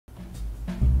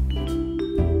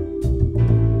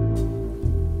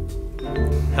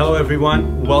Hello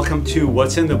everyone, welcome to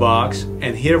What's in the Box,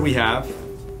 and here we have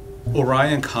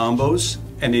Orion combos,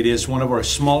 and it is one of our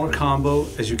smaller combo.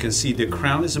 As you can see, the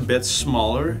crown is a bit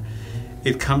smaller.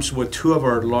 It comes with two of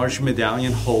our large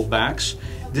medallion holdbacks.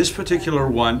 This particular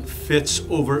one fits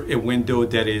over a window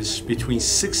that is between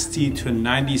 60 to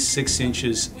 96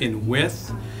 inches in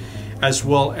width, as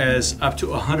well as up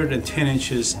to 110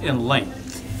 inches in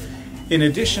length. In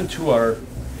addition to our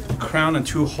crown and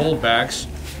two holdbacks,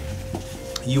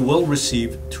 you will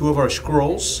receive two of our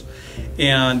scrolls,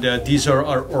 and these are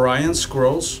our Orion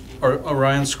scrolls. Our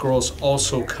Orion scrolls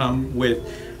also come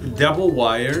with double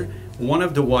wire. One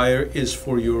of the wire is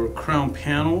for your crown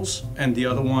panels and the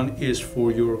other one is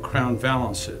for your crown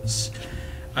valances.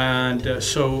 And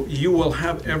so you will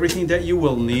have everything that you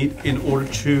will need in order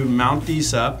to mount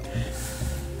these up.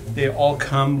 They all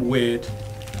come with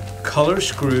color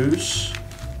screws,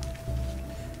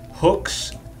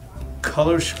 hooks,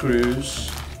 color screws,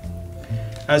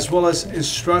 as well as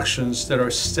instructions that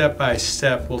are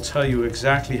step-by-step will tell you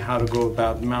exactly how to go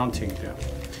about mounting them.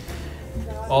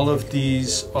 All of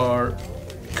these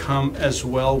come as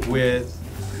well with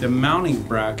the mounting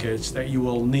brackets that you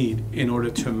will need in order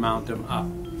to mount them up.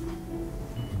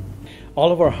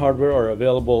 All of our hardware are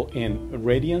available in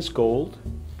radiance gold,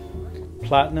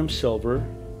 platinum silver,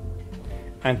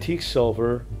 antique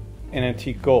silver, and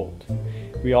antique gold.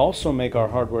 We also make our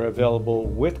hardware available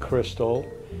with crystal,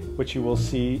 which you will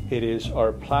see it is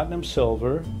our platinum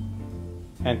silver,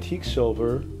 antique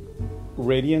silver,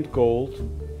 radiant gold,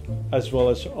 as well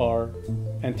as our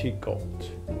antique gold.